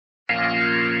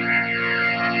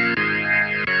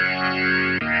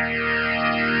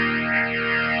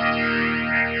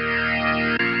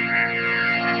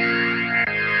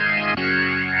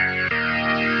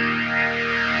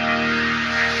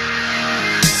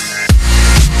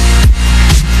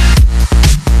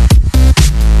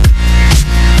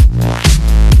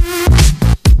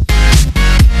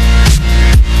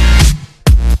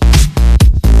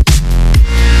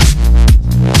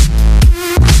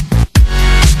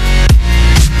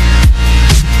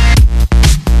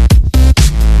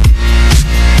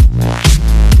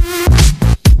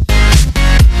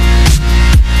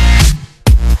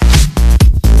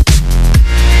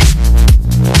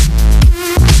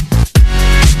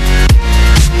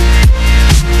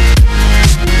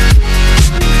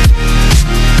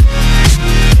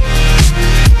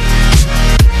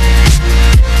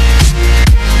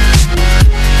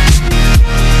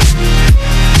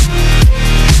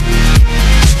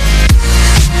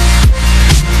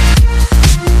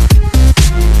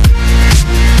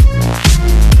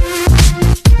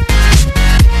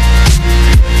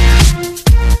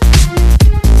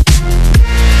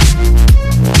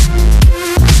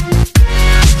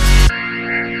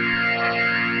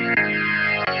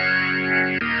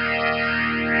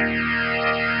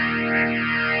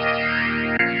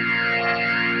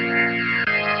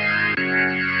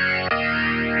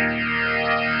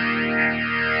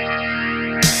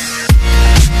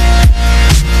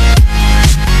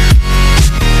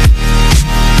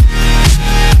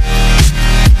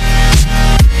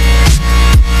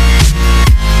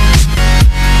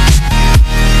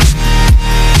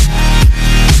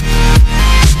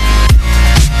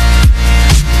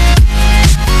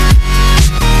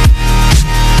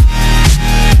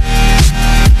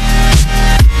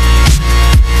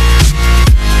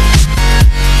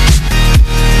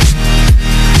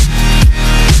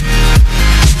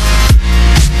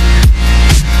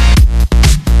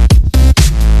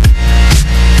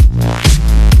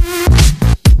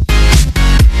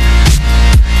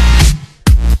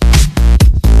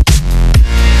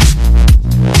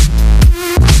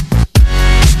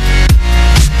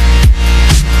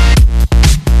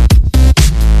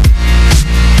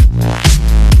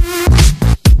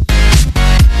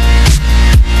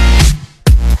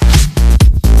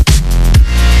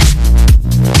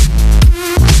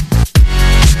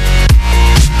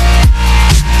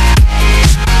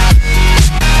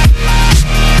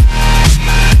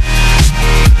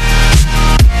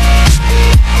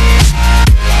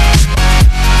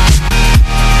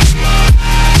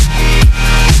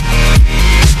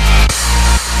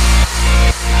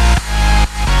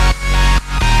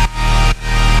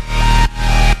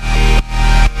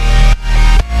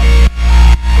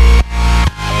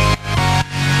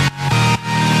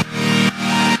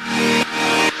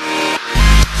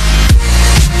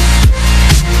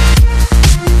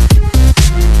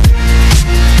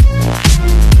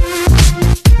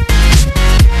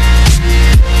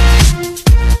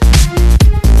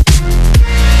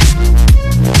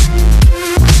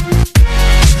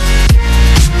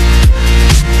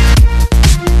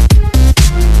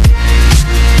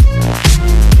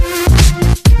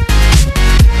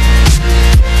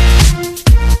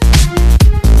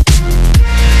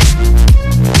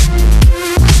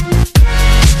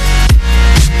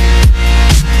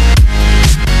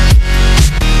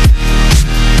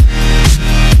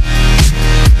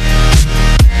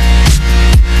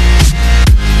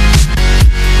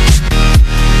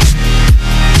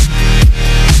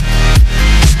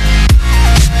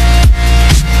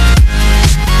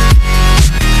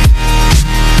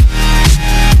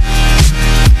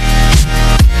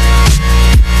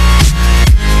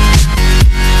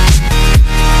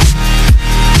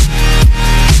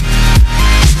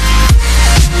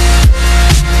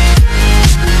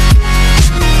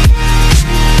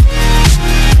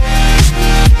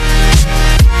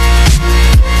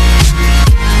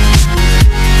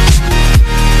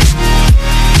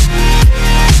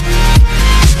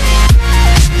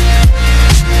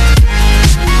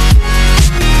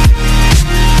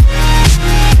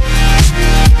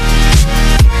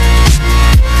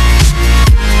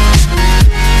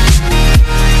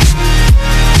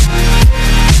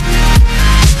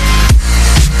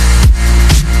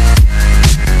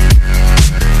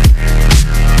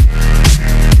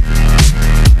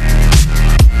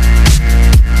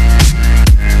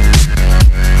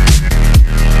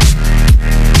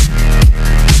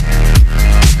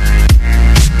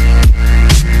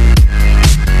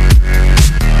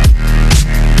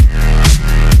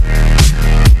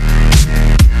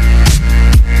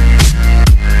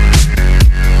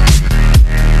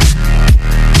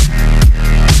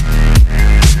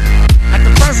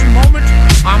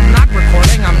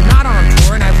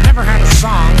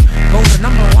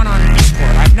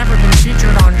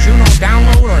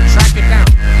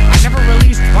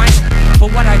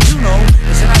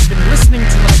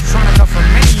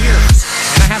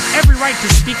right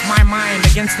to speak my mind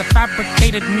against the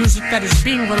fabricated music that is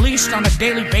being released on a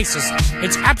daily basis.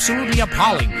 It's absolutely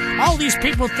appalling. All these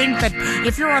people think that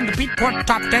if you're on the Beatport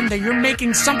Top 10 that you're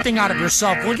making something out of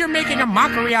yourself. Well, you're making a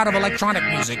mockery out of electronic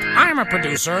music. I'm a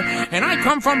producer, and I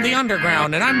come from the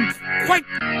underground, and I'm quite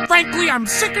frankly, I'm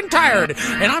sick and tired,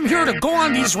 and I'm here to go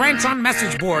on these rants on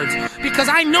message boards, because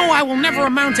I know I will never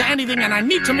amount to anything, and I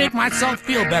need to make myself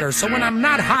feel better. So when I'm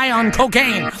not high on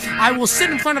cocaine, I will sit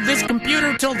in front of this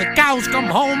computer till the cows come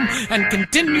home and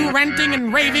continue ranting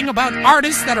and raving about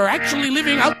artists that are actually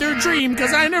living out their dream,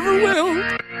 because I never will.